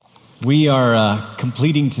We are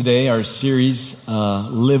completing today our series,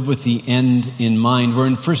 Live with the End in Mind. We're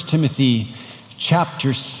in 1 Timothy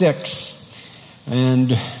chapter 6.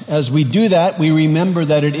 And as we do that, we remember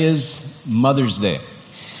that it is Mother's Day.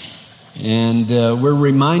 And we're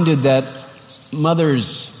reminded that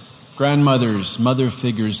mothers, grandmothers, mother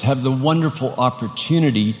figures have the wonderful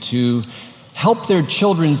opportunity to help their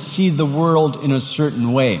children see the world in a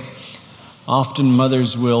certain way. Often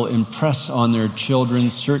mothers will impress on their children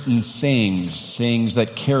certain sayings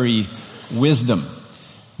that carry wisdom.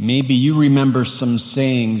 Maybe you remember some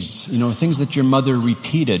sayings, things that your mother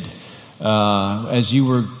repeated as you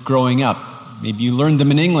were growing up. Maybe you learned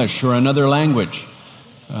them in English or another language.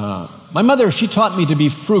 My mother, she taught me to be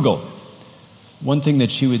frugal. One thing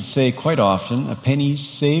that she would say quite often, a penny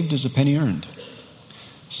saved is a penny earned.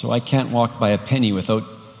 So I can't walk by a penny without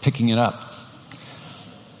picking it up.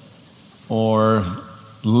 Or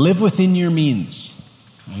live within your means,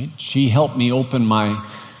 right? She helped me open my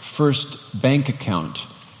first bank account.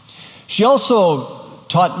 She also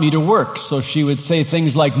taught me to work, so she would say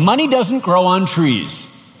things like, money doesn't grow on trees.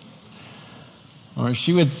 Or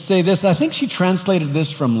she would say this, I think she translated this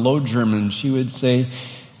from Low German. She would say,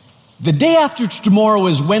 the day after tomorrow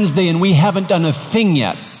is Wednesday and we haven't done a thing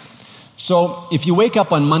yet. So if you wake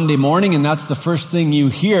up on Monday morning and that's the first thing you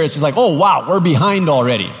hear, it's just like, oh wow, we're behind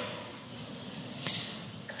already.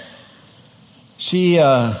 She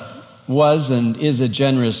was and is a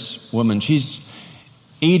generous woman. She's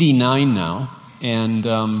 89 now, and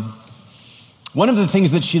one of the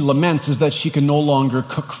things that she laments is that she can no longer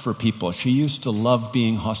cook for people. She used to love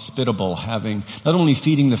being hospitable, having not only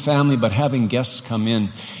feeding the family, but having guests come in,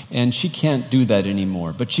 and she can't do that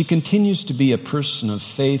anymore. But she continues to be a person of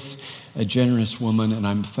faith, a generous woman, and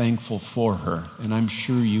I'm thankful for her, and I'm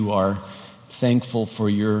sure you are thankful for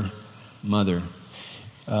your mother.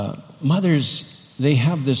 Mothers, they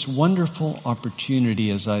have this wonderful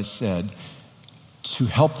opportunity, as I said, to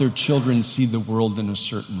help their children see the world in a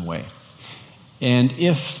certain way. And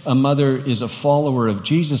if a mother is a follower of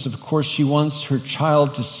Jesus, of course, she wants her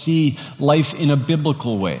child to see life in a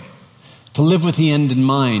biblical way, to live with the end in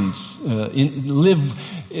mind,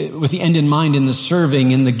 live with the end in mind in the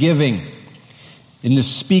serving, in the giving, in the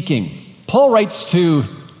speaking. Paul writes to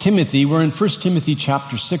Timothy, we're in 1 Timothy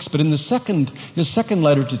chapter 6, but in his second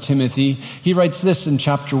letter to Timothy, he writes this in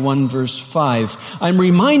chapter 1, verse 5. I'm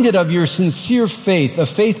reminded of your sincere faith, a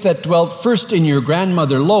faith that dwelt first in your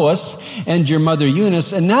grandmother Lois and your mother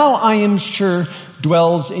Eunice, and now I am sure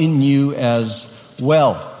dwells in you as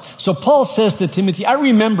well. So Paul says to Timothy, I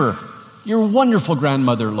remember your wonderful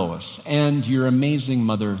grandmother Lois and your amazing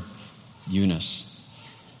mother Eunice.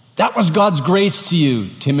 That was God's grace to you,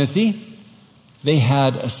 Timothy. They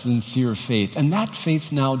had a sincere faith, and that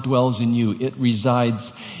faith now dwells in you. It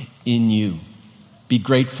resides in you. Be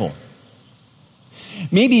grateful.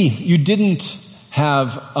 Maybe you didn't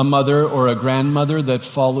have a mother or a grandmother that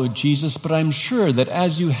followed Jesus, but I'm sure that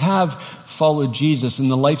as you have followed Jesus in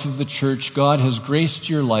the life of the church, God has graced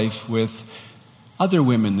your life with other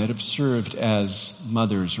women that have served as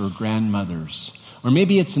mothers or grandmothers. Or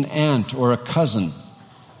maybe it's an aunt or a cousin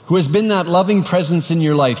who has been that loving presence in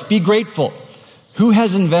your life. Be grateful. Who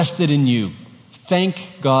has invested in you?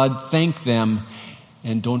 Thank God, thank them,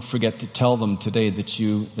 and don't forget to tell them today that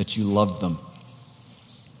you love them.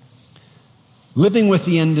 Living with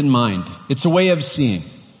the end in mind. It's a way of seeing.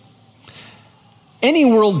 Any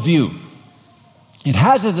worldview, it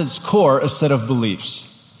has as its core a set of beliefs.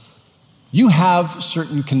 You have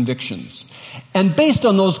certain convictions. And based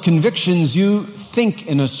on those convictions, you think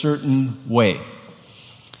in a certain way.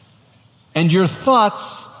 And your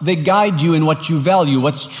thoughts, they guide you in what you value,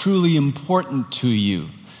 what's truly important to you.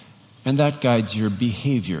 And that guides your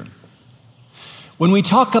behavior. When we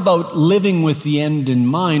talk about living with the end in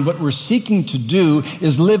mind, what we're seeking to do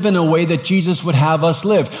is live in a way that Jesus would have us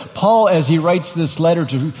live. Paul, as he writes this letter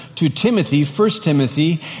to Timothy, 1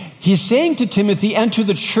 Timothy, he's saying to Timothy and to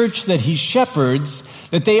the church that he shepherds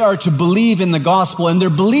that they are to believe in the gospel, and their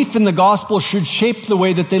belief in the gospel should shape the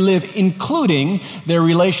way that they live, including their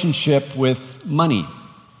relationship with money.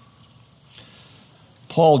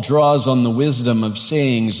 Paul draws on the wisdom of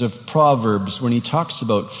sayings of Proverbs when he talks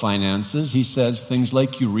about finances. He says things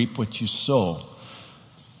like, you reap what you sow.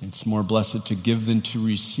 It's more blessed to give than to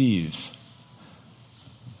receive.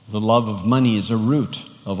 The love of money is a root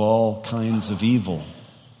of all kinds of evil.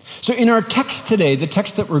 So in our text today, the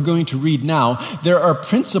text that we're going to read now, there are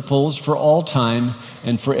principles for all time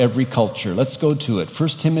and for every culture. Let's go to it. 1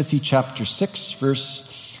 Timothy chapter 6,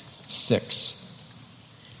 verse 6.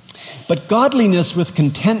 But godliness with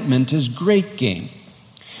contentment is great gain.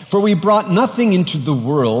 For we brought nothing into the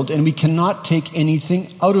world, and we cannot take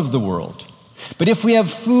anything out of the world. But if we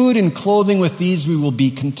have food and clothing, with these we will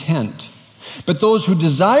be content. But those who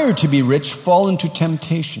desire to be rich fall into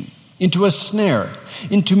temptation, into a snare,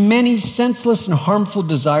 into many senseless and harmful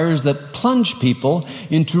desires that plunge people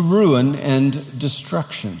into ruin and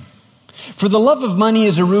destruction. For the love of money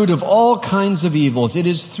is a root of all kinds of evils. It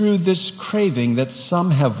is through this craving that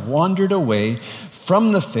some have wandered away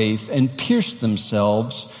from the faith and pierced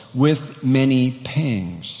themselves with many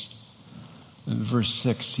pangs. In verse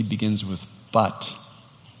 6, he begins with but.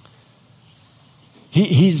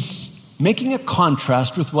 He's making a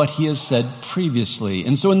contrast with what he has said previously.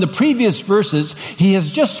 And so in the previous verses, he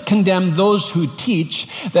has just condemned those who teach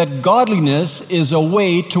that godliness is a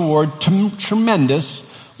way toward tremendous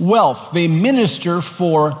wealth. They minister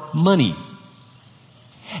for money.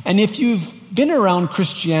 And if you've been around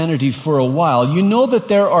Christianity for a while, you know that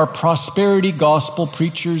there are prosperity gospel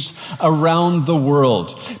preachers around the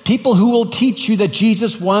world. People who will teach you that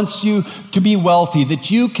Jesus wants you to be wealthy,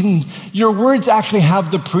 that your words actually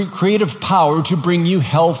have the creative power to bring you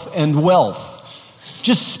health and wealth.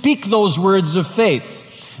 Just speak those words of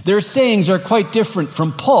faith. Their sayings are quite different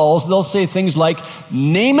from Paul's. They'll say things like,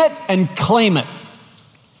 name it and claim it.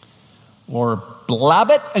 Or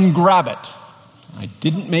blab it and grab it. I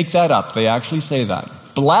didn't make that up. They actually say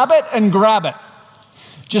that. Blab it and grab it.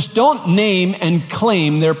 Just don't name and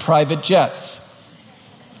claim their private jets.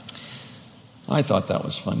 I thought that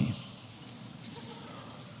was funny.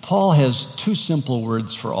 Paul has two simple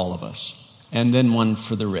words for all of us, and then one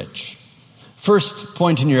for the rich. First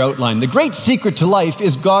point in your outline. The great secret to life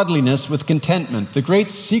is godliness with contentment. The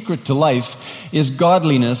great secret to life is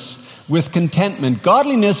godliness with contentment.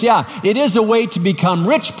 Godliness, it is a way to become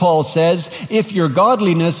rich, Paul says, if your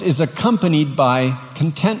godliness is accompanied by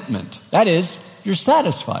contentment. That is, you're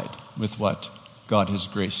satisfied with what God has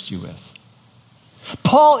graced you with.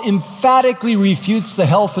 Paul emphatically refutes the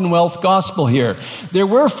health and wealth gospel here. There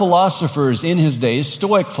were philosophers in his days,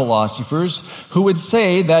 Stoic philosophers, who would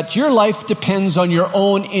say that your life depends on your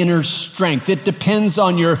own inner strength. It depends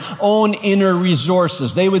on your own inner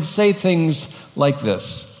resources. They would say things like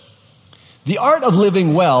this. The art of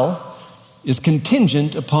living well is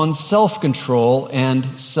contingent upon self-control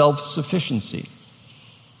and self-sufficiency.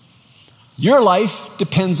 Your life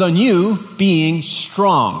depends on you being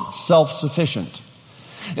strong, self-sufficient.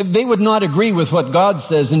 They would not agree with what God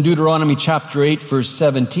says in Deuteronomy chapter 8, verse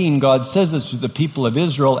 17. God says this to the people of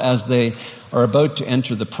Israel as they are about to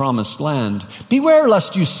enter the promised land. Beware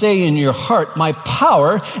lest you say in your heart, my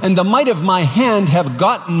power and the might of my hand have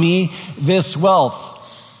gotten me this wealth.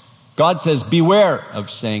 God says, beware of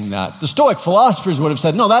saying that. The Stoic philosophers would have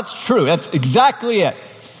said, no, that's true. That's exactly it.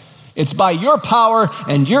 It's by your power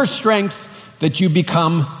and your strength that you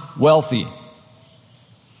become wealthy.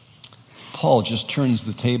 Paul just turns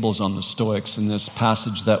the tables on the Stoics in this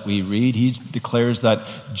passage that we read. He declares that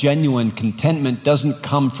genuine contentment doesn't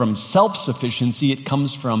come from self-sufficiency. It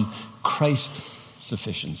comes from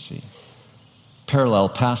Christ-sufficiency. Parallel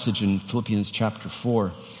passage in Philippians chapter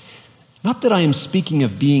 4. Not that I am speaking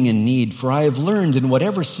of being in need, for I have learned in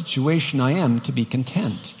whatever situation I am to be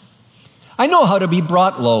content. I know how to be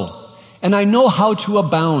brought low, and I know how to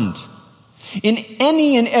abound. In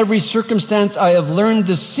any and every circumstance, I have learned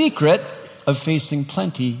the secret of facing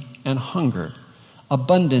plenty and hunger,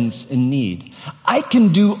 abundance and need. I can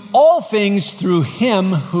do all things through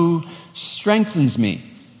him who strengthens me.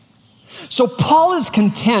 So Paul is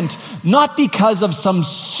content not because of some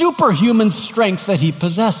superhuman strength that he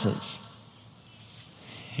possesses.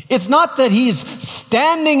 It's not that he's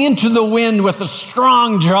standing into the wind with a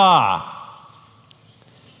strong jaw.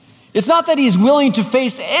 It's not that he's willing to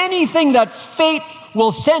face anything that fate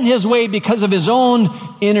will send his way because of his own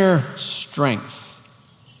inner strength.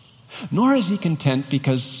 Nor is he content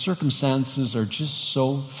because circumstances are just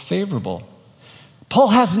so favorable. Paul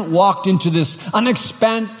hasn't walked into this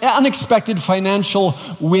unexpected financial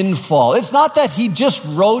windfall. It's not that he just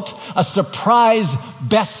wrote a surprise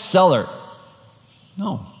bestseller.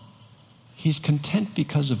 No. He's content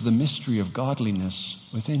because of the mystery of godliness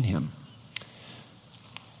within him.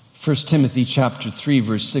 1 Timothy chapter 3,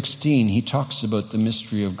 verse 16, he talks about the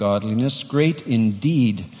mystery of godliness. Great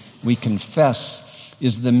indeed, we confess,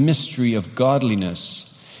 is the mystery of godliness.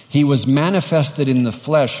 He was manifested in the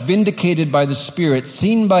flesh, vindicated by the Spirit,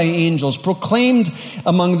 seen by angels, proclaimed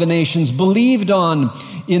among the nations, believed on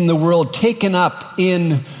in the world, taken up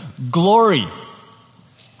in glory.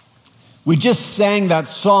 We just sang that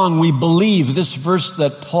song, We Believe. This verse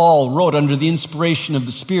that Paul wrote under the inspiration of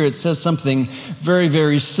the Spirit says something very,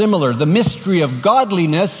 very similar. The mystery of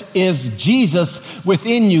godliness is Jesus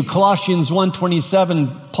within you. Colossians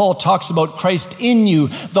 1:27, Paul talks about Christ in you,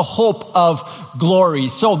 the hope of glory.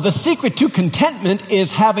 So the secret to contentment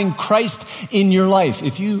is having Christ in your life.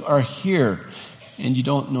 If you are here and you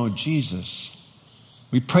don't know Jesus,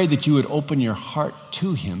 we pray that you would open your heart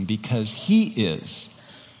to him, because he is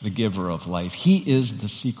the giver of life. He is the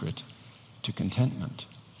secret to contentment.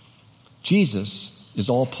 Jesus is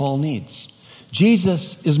all Paul needs.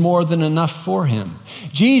 Jesus is more than enough for him.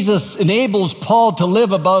 Jesus enables Paul to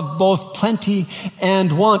live above both plenty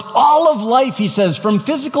and want. All of life, he says, from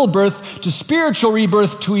physical birth to spiritual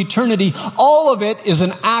rebirth to eternity, all of it is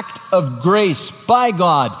an act of grace by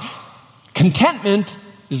God. Contentment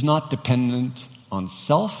is not dependent on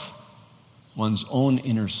self, one's own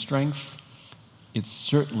inner strength. It's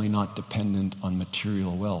certainly not dependent on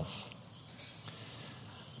material wealth.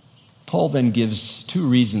 Paul then gives two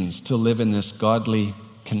reasons to live in this godly,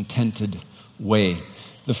 contented way.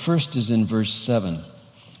 The first is in verse 7.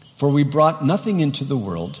 For we brought nothing into the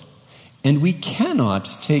world, and we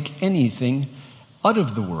cannot take anything out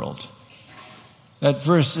of the world. That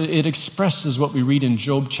verse, it expresses what we read in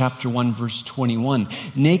Job chapter 1, verse 21.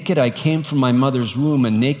 Naked I came from my mother's womb,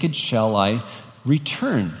 and naked shall I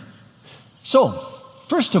return. So,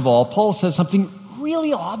 first of all, Paul says something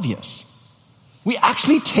really obvious. We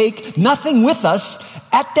actually take nothing with us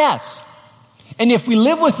at death. And if we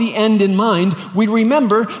live with the end in mind, we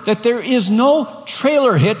remember that there is no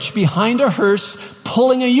trailer hitch behind a hearse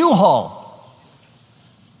pulling a U-Haul.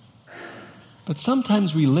 But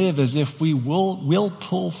sometimes we live as if we will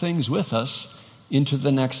pull things with us into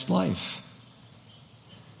the next life.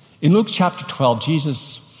 In Luke chapter 12,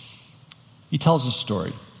 Jesus, he tells a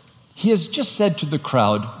story. He has just said to the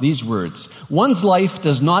crowd these words, one's life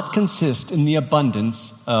does not consist in the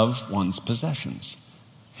abundance of one's possessions.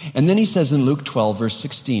 And then he says in Luke 12, verse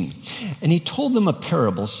 16, and he told them a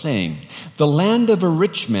parable saying, the land of a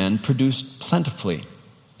rich man produced plentifully.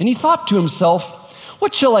 And he thought to himself,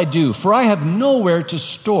 what shall I do? For I have nowhere to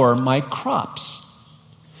store my crops.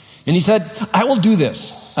 And he said, I will do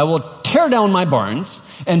this. I will tear down my barns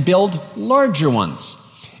and build larger ones.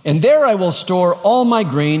 And there I will store all my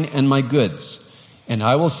grain and my goods. And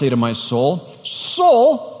I will say to my soul,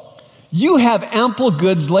 soul, you have ample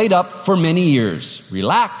goods laid up for many years.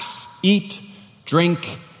 Relax, eat,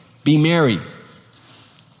 drink, be merry.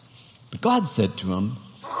 But God said to him,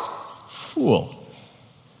 fool,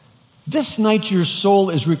 this night your soul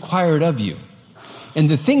is required of you. And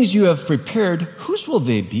the things you have prepared, whose will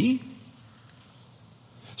they be?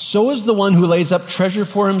 So is the one who lays up treasure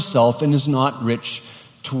for himself and is not rich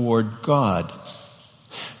toward God.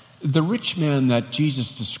 The rich man that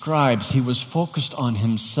Jesus describes, he was focused on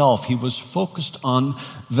himself. He was focused on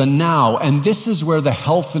the now. And this is where the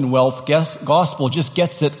health and wealth gospel just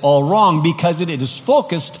gets it all wrong, because it is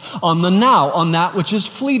focused on the now, on that which is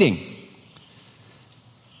fleeting.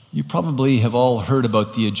 You probably have all heard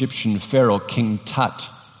about the Egyptian pharaoh, King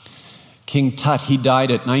Tut. King Tut, he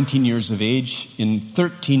died at 19 years of age in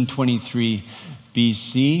 1323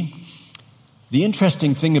 BC. The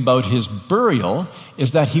interesting thing about his burial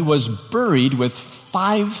is that he was buried with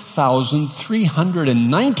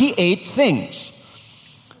 5,398 things.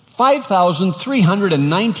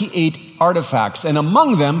 5,398 artifacts, and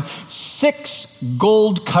among them, 6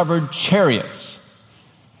 gold-covered chariots.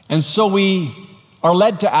 And so we are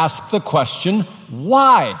led to ask the question,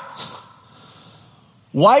 why?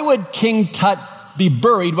 Why would King Tut be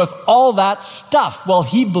buried with all that stuff? Well,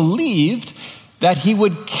 he believed that he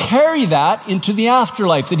would carry that into the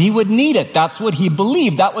afterlife, that he would need it. That's what he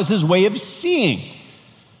believed. That was his way of seeing.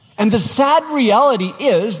 And the sad reality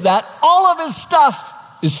is that all of his stuff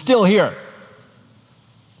is still here.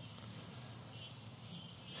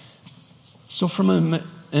 So from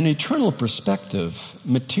an eternal perspective,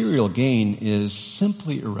 material gain is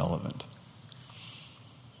simply irrelevant.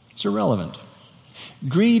 It's irrelevant.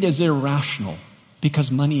 Greed is irrational because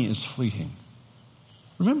money is fleeting.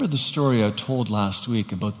 Remember the story I told last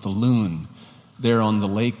week about the loon there on the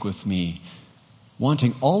lake with me,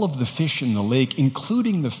 wanting all of the fish in the lake,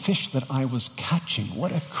 including the fish that I was catching.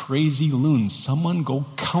 What a crazy loon. Someone go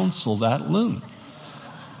counsel that loon.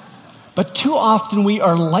 But too often we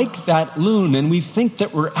are like that loon, and we think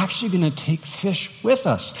that we're actually going to take fish with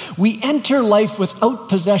us. We enter life without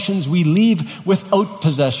possessions. We leave without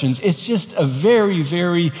possessions. It's just a very,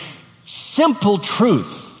 very simple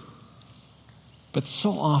truth. But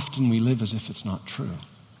so often we live as if it's not true.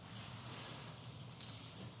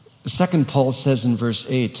 The second, Paul says in verse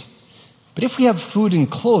 8, but if we have food and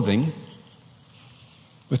clothing,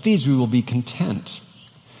 With these we will be content.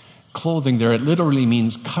 Clothing there, it literally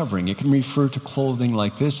means covering. It can refer to clothing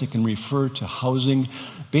like this. It can refer to housing.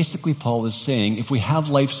 Basically, Paul is saying, if we have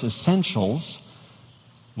life's essentials,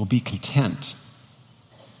 we'll be content.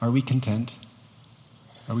 Are we content?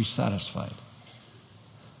 Are we satisfied?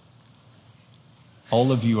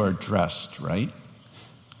 All of you are dressed, right?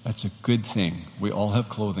 That's a good thing. We all have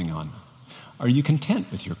clothing on. Are you content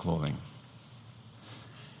with your clothing?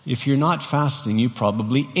 If you're not fasting, you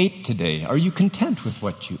probably ate today. Are you content with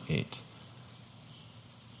what you ate?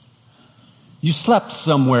 You slept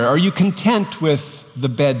somewhere. Are you content with the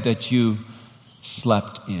bed that you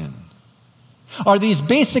slept in? Are these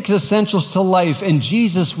basic essentials to life and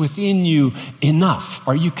Jesus within you enough?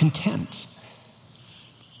 Are you content?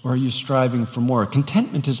 Or are you striving for more?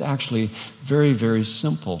 Contentment is actually very, very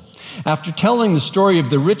simple. After telling the story of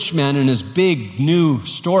the rich man and his big new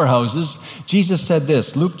storehouses, Jesus said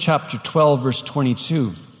this, Luke chapter 12, verse 22.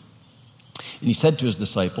 And he said to his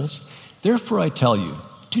disciples, "Therefore I tell you,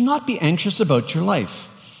 do not be anxious about your life,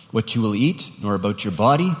 what you will eat, nor about your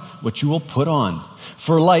body, what you will put on.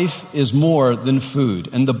 For life is more than food,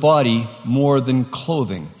 and the body more than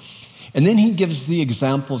clothing." And then he gives the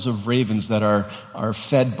examples of ravens that are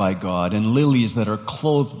fed by God and lilies that are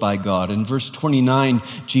clothed by God. In verse 29,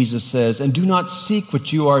 Jesus says, "And do not seek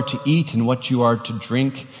what you are to eat and what you are to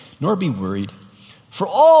drink, nor be worried. For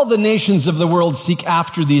all the nations of the world seek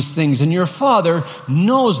after these things, and your Father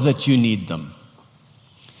knows that you need them.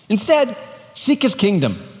 Instead, seek his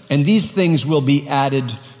kingdom, and these things will be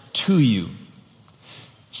added to you."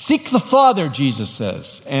 Seek the Father, Jesus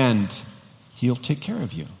says, and he'll take care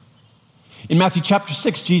of you. In Matthew chapter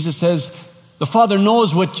 6, Jesus says, the Father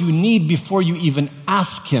knows what you need before you even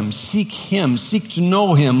ask him. Seek to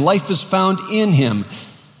know him. Life is found in him.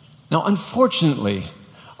 Now, unfortunately,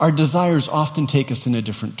 our desires often take us in a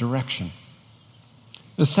different direction.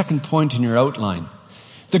 The second point in your outline,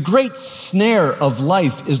 the great snare of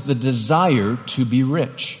life is the desire to be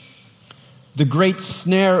rich. The great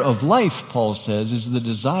snare of life, Paul says, is the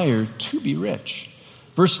desire to be rich.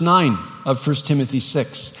 Verse 9 of 1 Timothy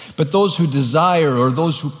 6. "But those who desire or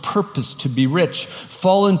those who purpose to be rich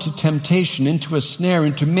fall into temptation, into a snare,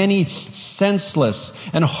 into many senseless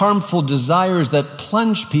and harmful desires that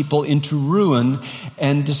plunge people into ruin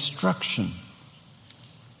and destruction."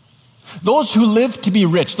 Those who live to be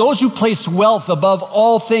rich, those who place wealth above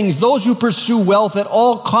all things, those who pursue wealth at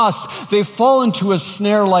all costs, they fall into a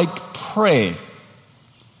snare like prey.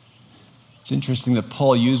 It's interesting that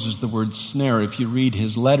Paul uses the word snare. If you read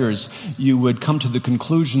his letters, you would come to the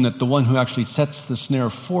conclusion that the one who actually sets the snare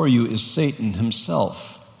for you is Satan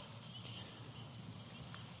himself.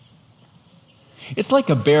 It's like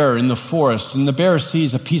a bear in the forest, and the bear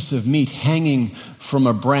sees a piece of meat hanging from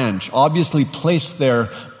a branch, obviously placed there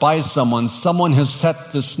by someone. Someone has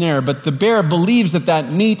set the snare, but the bear believes that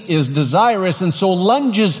that meat is desirous and so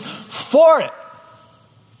lunges for it,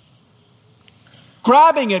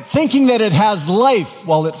 grabbing it, thinking that it has life,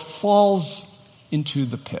 while it falls into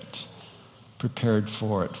the pit, prepared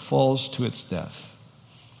for it, falls to its death.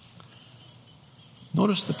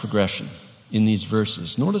 Notice the progression in these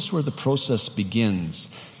verses. Notice where the process begins.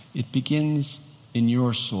 It begins in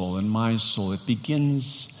your soul, in my soul. It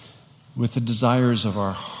begins with the desires of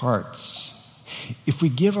our hearts. If we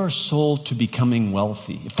give our soul to becoming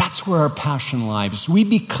wealthy, if that's where our passion lies, we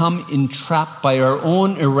become entrapped by our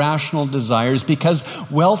own irrational desires, because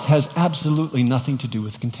wealth has absolutely nothing to do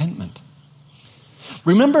with contentment.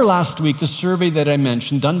 Remember last week the survey that I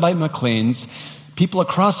mentioned, done by Maclean's? People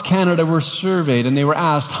across Canada were surveyed, and they were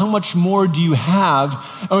asked, how much more do you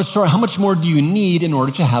need in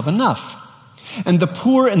order to have enough? And the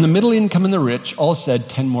poor and the middle income and the rich all said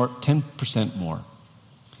 10% more.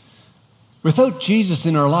 Without Jesus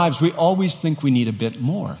in our lives, we always think we need a bit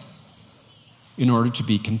more in order to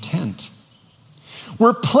be content.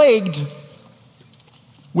 We're plagued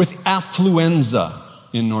with affluenza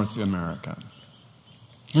in North America.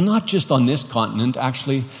 And not just on this continent,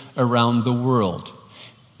 actually around the world.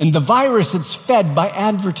 And the virus, it's fed by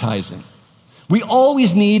advertising. We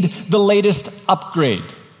always need the latest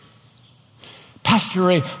upgrade. Pastor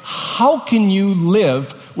Ray, how can you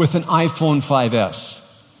live with an iPhone 5S?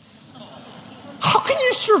 How can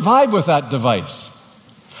you survive with that device?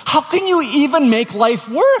 How can you even make life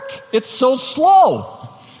work? It's so slow.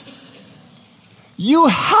 You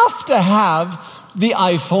have to have the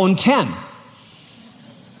iPhone 10.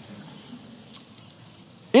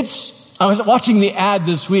 I was watching the ad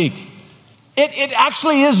this week. It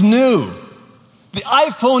actually is new. The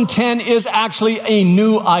iPhone 10 is actually a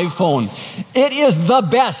new iPhone. It is the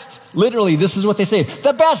best. Literally, this is what they say.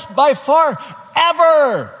 The best by far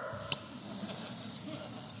ever.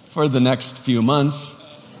 for the next few months.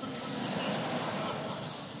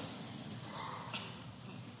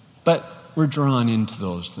 But we're drawn into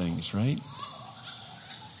those things, right?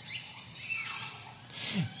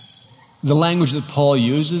 The language that Paul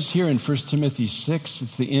uses here in 1 Timothy 6,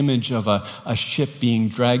 it's the image of a ship being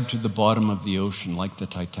dragged to the bottom of the ocean like the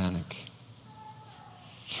Titanic.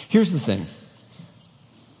 Here's the thing.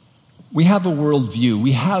 We have a worldview.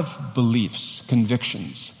 We have beliefs,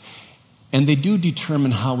 convictions. And they do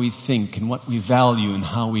determine how we think and what we value and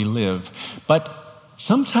how we live. But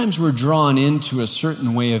sometimes we're drawn into a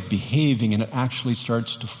certain way of behaving and it actually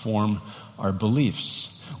starts to form our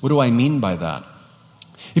beliefs. What do I mean by that?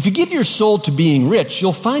 If you give your soul to being rich,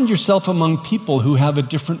 you'll find yourself among people who have a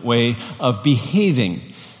different way of behaving.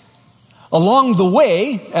 Along the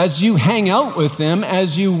way, as you hang out with them,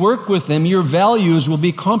 as you work with them, your values will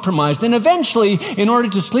be compromised. And eventually, in order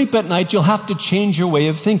to sleep at night, you'll have to change your way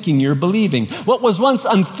of thinking, your believing. What was once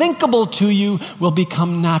unthinkable to you will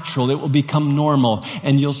become natural. It will become normal.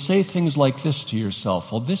 And you'll say things like this to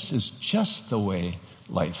yourself. Well, this is just the way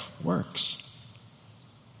life works.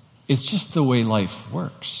 It's just the way life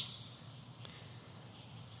works.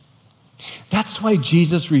 That's why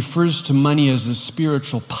Jesus refers to money as a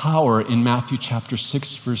spiritual power in Matthew chapter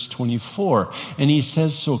 6, verse 24. And he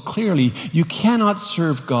says so clearly, you cannot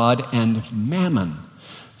serve God and mammon.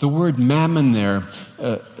 The word mammon there,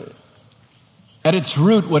 at its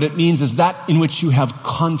root, what it means is that in which you have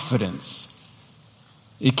confidence.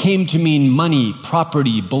 It came to mean money,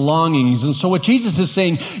 property, belongings. And so what Jesus is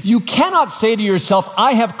saying, you cannot say to yourself,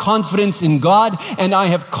 I have confidence in God and I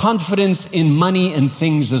have confidence in money and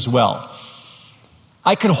things as well.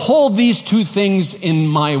 I can hold these two things in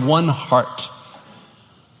my one heart.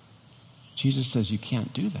 Jesus says you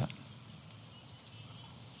can't do that.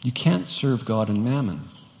 You can't serve God and mammon.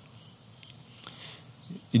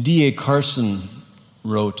 D.A. Carson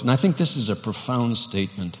wrote, and I think this is a profound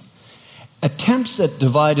statement, attempts at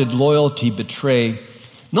divided loyalty betray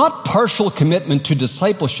not partial commitment to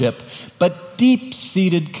discipleship, but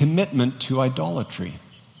deep-seated commitment to idolatry.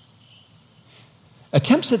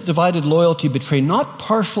 Attempts at divided loyalty betray not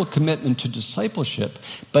partial commitment to discipleship,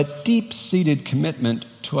 but deep-seated commitment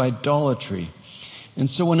to idolatry. And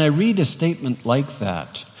so when I read a statement like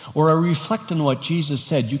that, or I reflect on what Jesus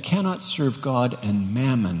said, you cannot serve God and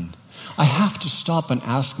mammon, I have to stop and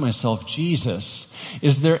ask myself, Jesus,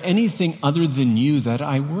 is there anything other than you that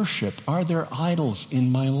I worship? Are there idols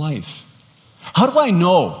in my life? How do I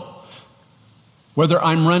know whether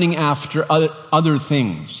I'm running after other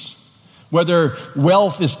things? Whether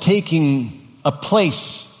wealth is taking a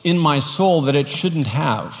place in my soul that it shouldn't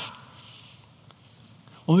have?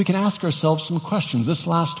 Well, we can ask ourselves some questions. This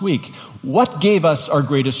last week, what gave us our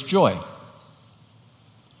greatest joy?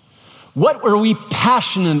 What were we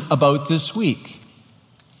passionate about this week?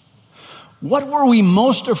 What were we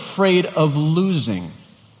most afraid of losing?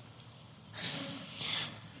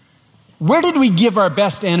 Where did we give our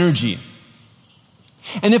best energy?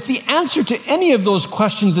 And if the answer to any of those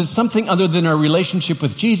questions is something other than our relationship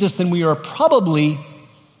with Jesus, then we are probably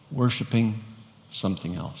worshiping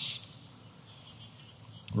something else.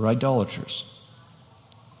 We're idolaters.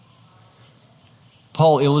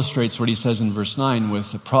 Paul illustrates what he says in verse 9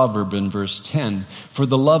 with a proverb in verse 10. For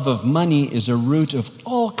the love of money is a root of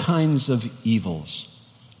all kinds of evils.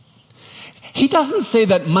 He doesn't say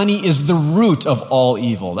that money is the root of all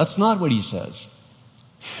evil. That's not what he says.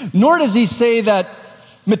 Nor does he say that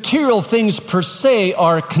material things per se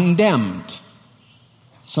are condemned.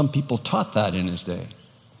 Some people taught that in his day.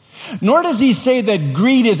 Nor does he say that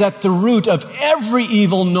greed is at the root of every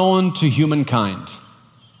evil known to humankind.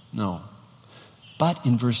 No. But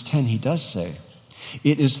in verse 10, he does say,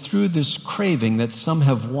 it is through this craving that some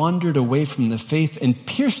have wandered away from the faith and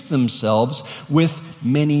pierced themselves with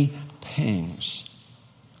many pangs.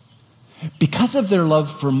 Because of their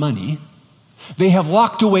love for money, they have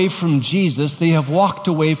walked away from Jesus. They have walked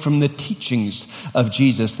away from the teachings of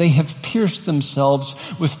Jesus. They have pierced themselves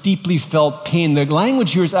with deeply felt pain. The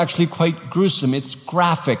language here is actually quite gruesome. It's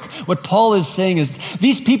graphic. What Paul is saying is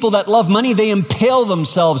these people that love money, they impale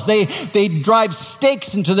themselves. They drive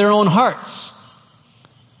stakes into their own hearts.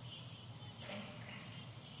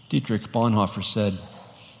 Dietrich Bonhoeffer said,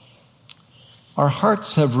 our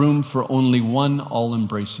hearts have room for only one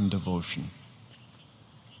all-embracing devotion.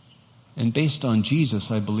 And based on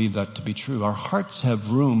Jesus, I believe that to be true. Our hearts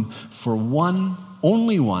have room for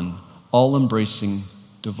only one all-embracing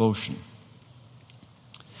devotion.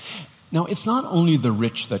 Now, it's not only the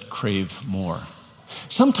rich that crave more.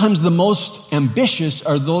 Sometimes the most ambitious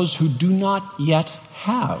are those who do not yet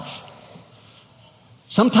have.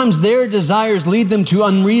 Sometimes their desires lead them to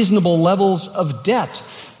unreasonable levels of debt.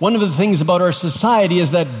 one of the things about our society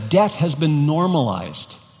is that debt has been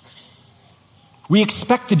normalized. We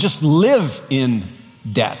expect to just live in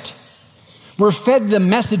debt. We're fed the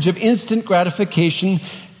message of instant gratification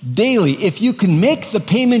daily. If you can make the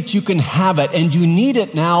payment, you can have it, and you need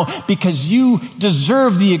it now because you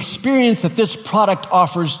deserve the experience that this product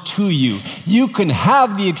offers to you. You can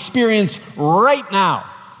have the experience right now,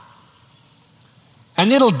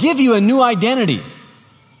 and it'll give you a new identity.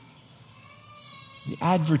 The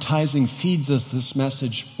advertising feeds us this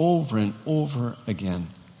message over and over again.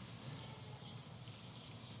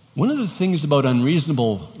 One of the things about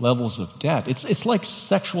unreasonable levels of debt, it's like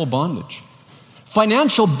sexual bondage.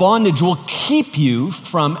 Financial bondage will keep you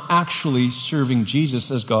from actually serving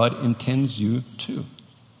Jesus as God intends you to.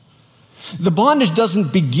 The bondage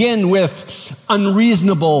doesn't begin with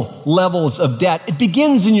unreasonable levels of debt. It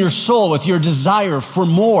begins in your soul with your desire for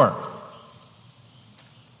more.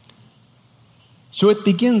 So it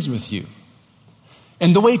begins with you.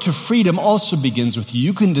 And the way to freedom also begins with you.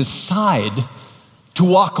 You can decide to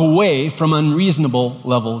walk away from unreasonable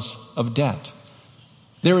levels of debt.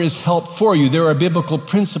 There is help for you. There are biblical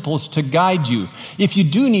principles to guide you. If you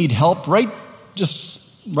do need help,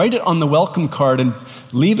 just write it on the welcome card and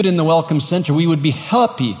leave it in the welcome center. We would be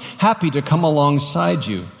happy to come alongside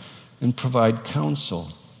you and provide counsel.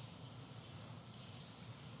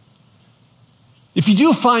 If you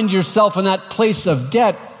do find yourself in that place of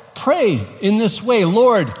debt, pray in this way.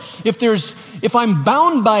 Lord, if I'm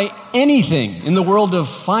bound by anything in the world of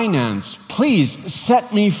finance, please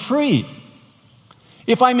set me free.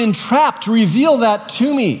 If I'm entrapped, reveal that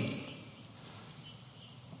to me.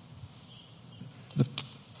 The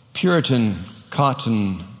Puritan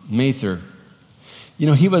Cotton Mather,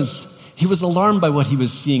 he was alarmed by what he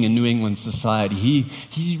was seeing in New England society.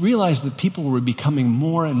 He realized that people were becoming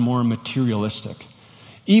more and more materialistic,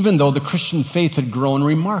 even though the Christian faith had grown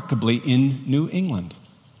remarkably in New England.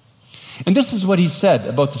 And this is what he said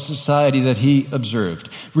about the society that he observed.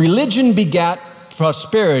 Religion begat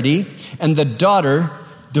prosperity, and the daughter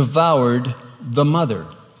devoured the mother.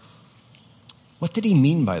 What did he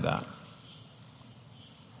mean by that?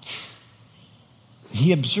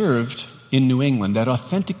 He observed in New England that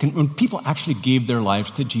when people actually gave their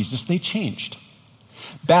lives to Jesus, they changed.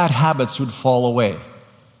 Bad habits would fall away.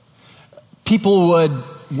 People would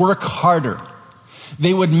work harder.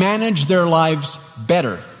 They would manage their lives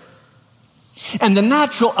better. And the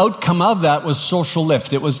natural outcome of that was social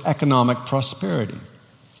lift. It was economic prosperity.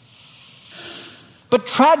 But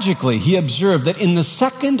tragically, he observed that in the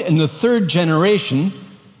second and the third generation,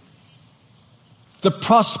 the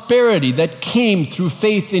prosperity that came through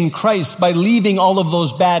faith in Christ by leaving all of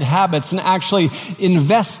those bad habits and actually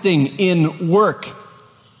investing in work,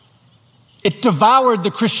 it devoured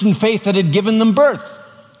the Christian faith that had given them birth.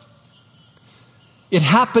 It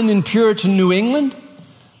happened in Puritan New England.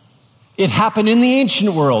 It happened in the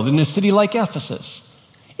ancient world, in a city like Ephesus.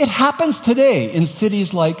 It happens today in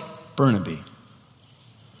cities like Burnaby.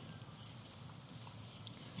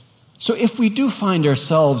 So if we do find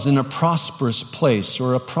ourselves in a prosperous place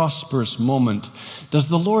or a prosperous moment, does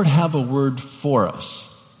the Lord have a word for us?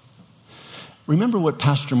 Remember what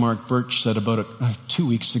Pastor Mark Birch said about 2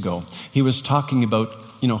 weeks ago. He was talking about,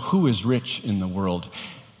 who is rich in the world.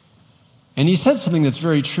 And he said something that's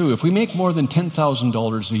very true. If we make more than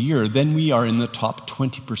 $10,000 a year, then we are in the top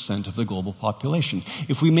 20% of the global population.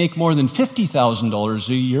 If we make more than $50,000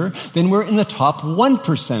 a year, then we're in the top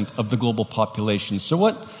 1% of the global population. So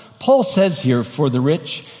what Paul says here for the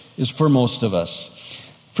rich is for most of us.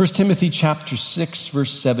 1 Timothy chapter 6,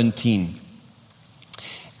 verse 17.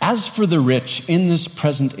 As for the rich in this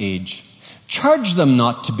present age, charge them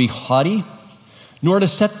not to be haughty, nor to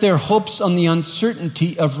set their hopes on the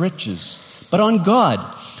uncertainty of riches, but on God,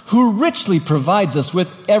 who richly provides us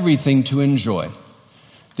with everything to enjoy.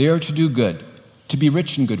 They are to do good, to be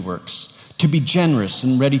rich in good works, to be generous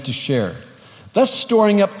and ready to share, thus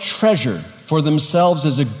storing up treasure for themselves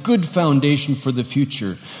as a good foundation for the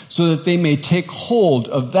future, so that they may take hold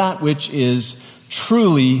of that which is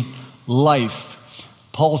truly life.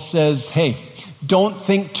 Paul says, hey, don't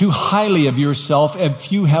think too highly of yourself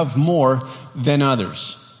if you have more than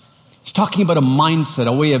others. He's talking about a mindset,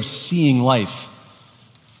 a way of seeing life.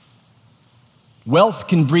 Wealth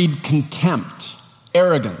can breed contempt,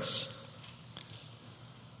 arrogance.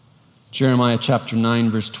 Jeremiah chapter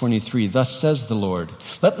 9, verse 23, thus says the Lord,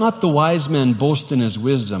 let not the wise man boast in his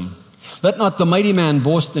wisdom. Let not the mighty man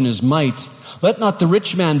boast in his might. Let not the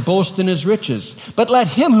rich man boast in his riches. But let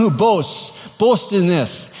him who boasts, boast in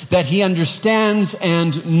this, that he understands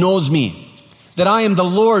and knows me, that I am the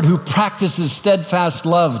Lord who practices steadfast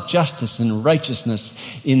love, justice, and righteousness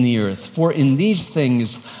in the earth. For in these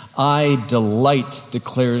things I delight,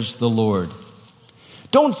 declares the Lord.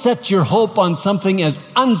 Don't set your hope on something as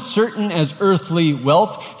uncertain as earthly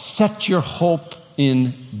wealth. Set your hope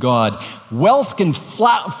in God. Wealth can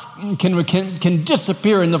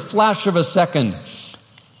disappear in the flash of a second.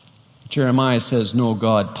 Jeremiah says, no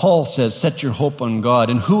God. Paul says, set your hope on God.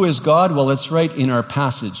 And who is God? Well, it's right in our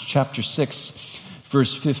passage, chapter 6,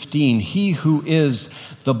 verse 15. He who is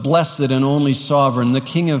the blessed and only sovereign, the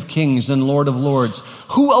King of kings and Lord of lords,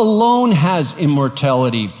 who alone has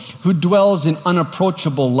immortality, who dwells in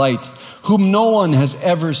unapproachable light, whom no one has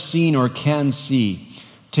ever seen or can see.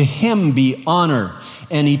 To him be honor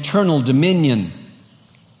and eternal dominion.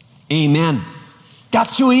 Amen.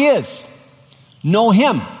 That's who he is. Know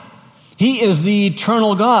him. He is the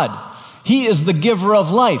eternal God. He is the giver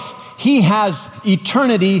of life. He has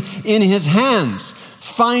eternity in his hands.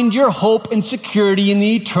 Find your hope and security in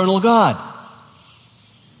the eternal God.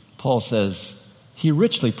 Paul says, he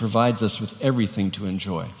richly provides us with everything to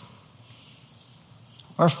enjoy.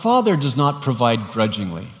 Our Father does not provide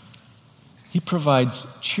grudgingly. He provides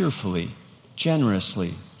cheerfully,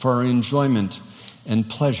 generously, for our enjoyment and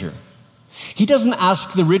pleasure. He doesn't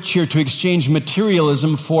ask the rich here to exchange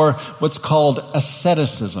materialism for what's called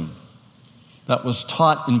asceticism. That was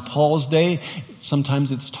taught in Paul's day.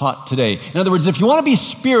 Sometimes it's taught today. In other words, if you want to be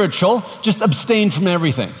spiritual, just abstain from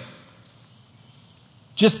everything.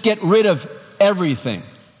 Just get rid of everything.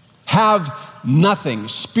 Have nothing.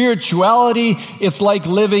 Spirituality, it's like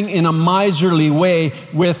living in a miserly way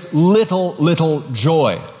with little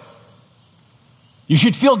joy. You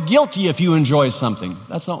should feel guilty if you enjoy something.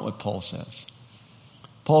 That's not what Paul says.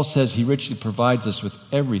 Paul says he richly provides us with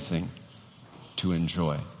everything to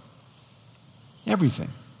enjoy. Everything,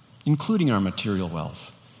 including our material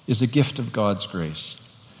wealth, is a gift of God's grace.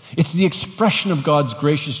 It's the expression of God's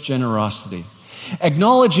gracious generosity.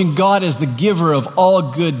 Acknowledging God as the giver of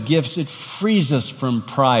all good gifts, it frees us from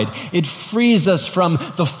pride. It frees us from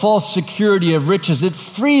the false security of riches. It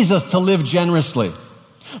frees us to live generously.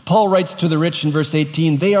 Paul writes to the rich in verse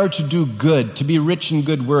 18, they are to do good, to be rich in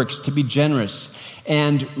good works, to be generous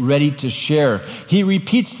and ready to share. He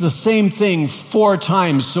repeats the same thing 4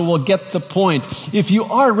 times, so we'll get the point. If you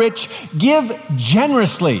are rich, give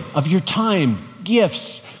generously of your time,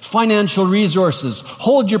 gifts, financial resources.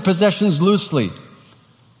 Hold your possessions loosely.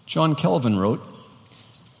 John Calvin wrote,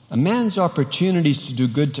 a man's opportunities to do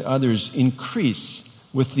good to others increase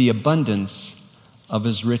with the abundance of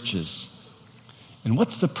his riches. And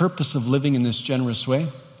what's the purpose of living in this generous way?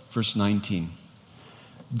 Verse 19.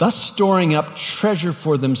 Thus storing up treasure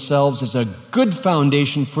for themselves is a good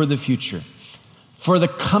foundation for the future, for the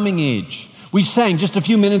coming age. We sang just a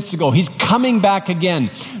few minutes ago, he's coming back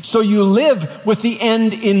again. So you live with the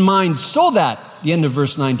end in mind, so that, the end of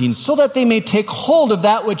verse 19, so that they may take hold of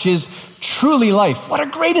that which is truly life. What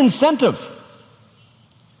a great incentive.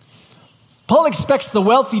 Paul expects the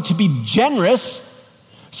wealthy to be generous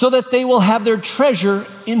so that they will have their treasure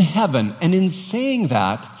in heaven. And in saying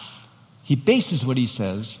that, he bases what he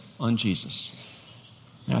says on Jesus.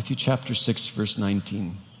 Matthew chapter 6, verse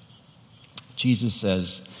 19. Jesus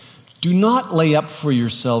says, do not lay up for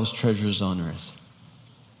yourselves treasures on earth,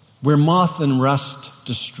 where moth and rust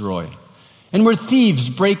destroy, and where thieves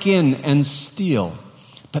break in and steal.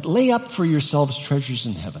 But lay up for yourselves treasures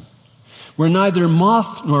in heaven, where neither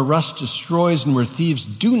moth nor rust destroys, and where thieves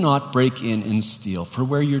do not break in and steal. For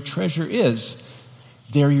where your treasure is,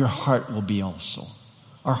 there your heart will be also.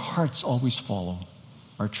 Our hearts always follow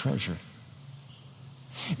our treasure.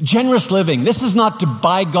 Generous living. This is not to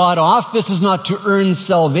buy God off. This is not to earn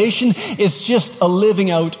salvation. It's just a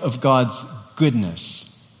living out of God's goodness.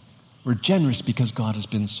 We're generous because God has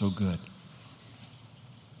been so good.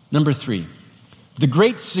 Number 3, the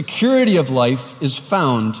great security of life is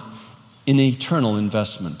found in eternal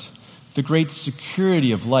investment. The great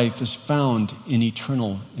security of life is found in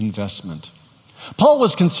eternal investment. Paul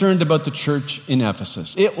was concerned about the church in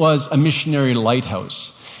Ephesus. It was a missionary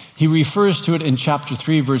lighthouse. He refers to it in chapter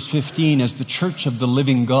 3, verse 15 as the church of the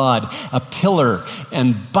living God, a pillar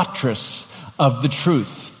and buttress of the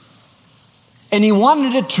truth. And he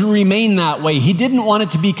wanted it to remain that way. He didn't want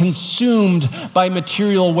it to be consumed by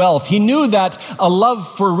material wealth. He knew that a love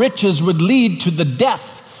for riches would lead to the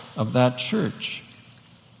death of that church.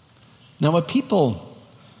 Now, a people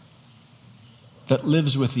that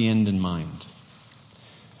lives with the end in mind,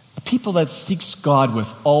 a people that seeks God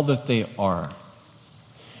with all that they are,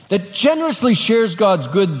 that generously shares God's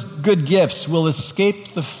good gifts, will escape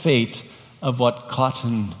the fate of what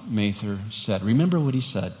Cotton Mather said. Remember what he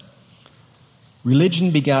said.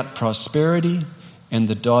 Religion begat prosperity, and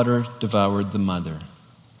the daughter devoured the mother.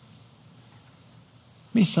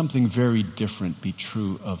 May something very different be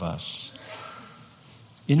true of us.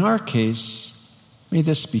 In our case, may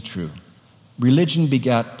this be true. Religion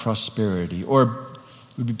begat prosperity, or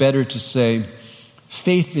it would be better to say,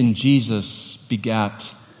 faith in Jesus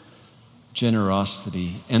begat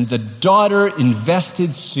generosity, and the daughter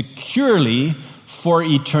invested securely for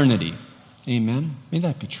eternity. Amen. May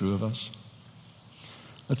that be true of us.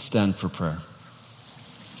 Let's stand for prayer.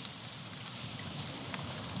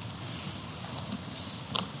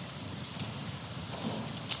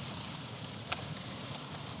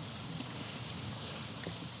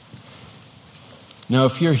 Now,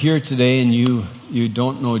 if you're here today and you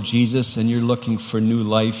don't know Jesus and you're looking for new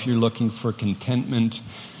life, you're looking for contentment,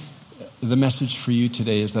 the message for you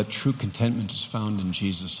today is that true contentment is found in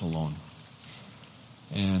Jesus alone.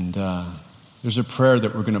 And there's a prayer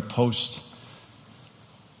that we're going to post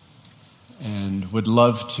and would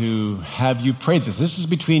love to have you pray this. This is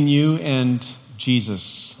between you and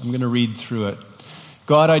Jesus. I'm going to read through it.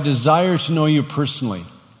 God, I desire to know you personally.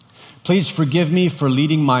 Please forgive me for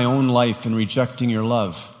leading my own life and rejecting your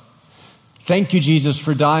love. Thank you, Jesus,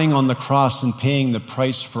 for dying on the cross and paying the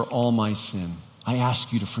price for all my sin. I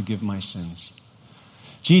ask you to forgive my sins.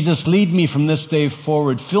 Jesus, lead me from this day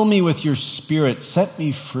forward. Fill me with your Spirit. Set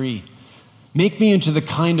me free. Make me into the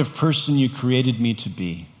kind of person you created me to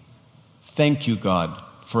be. Thank you, God,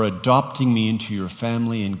 for adopting me into your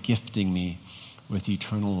family and gifting me with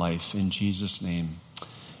eternal life. In Jesus' name.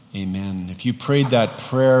 Amen. If you prayed that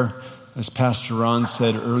prayer, as Pastor Ron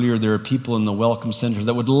said earlier, there are people in the Welcome Center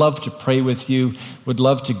that would love to pray with you, would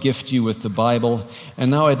love to gift you with the Bible.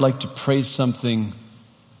 And now I'd like to pray something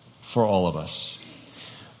for all of us.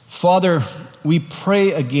 Father, we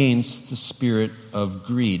pray against the spirit of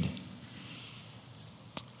greed.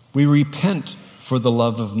 We repent for the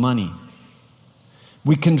love of money.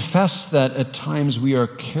 We confess that at times we are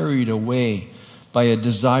carried away by a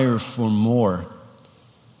desire for more.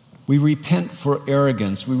 We repent for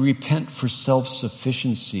arrogance. We repent for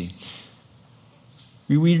self-sufficiency.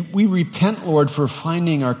 We repent, Lord, for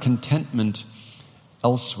finding our contentment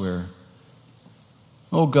elsewhere.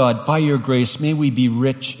 Oh God, by your grace, may we be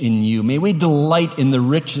rich in you. May we delight in the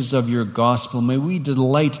riches of your gospel. May we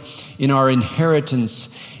delight in our inheritance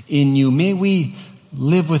in you. May we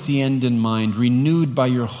live with the end in mind, renewed by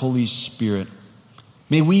your Holy Spirit.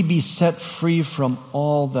 May we be set free from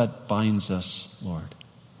all that binds us, Lord.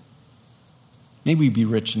 May we be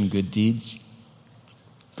rich in good deeds.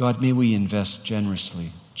 God, may we invest generously,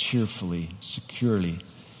 cheerfully, securely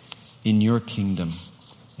in your kingdom.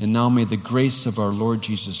 And now may the grace of our Lord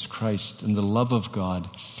Jesus Christ and the love of God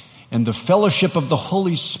and the fellowship of the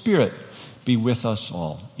Holy Spirit be with us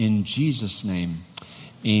all. In Jesus' name,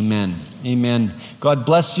 amen. Amen. God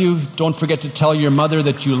bless you. Don't forget to tell your mother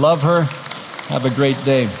that you love her. Have a great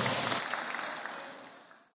day.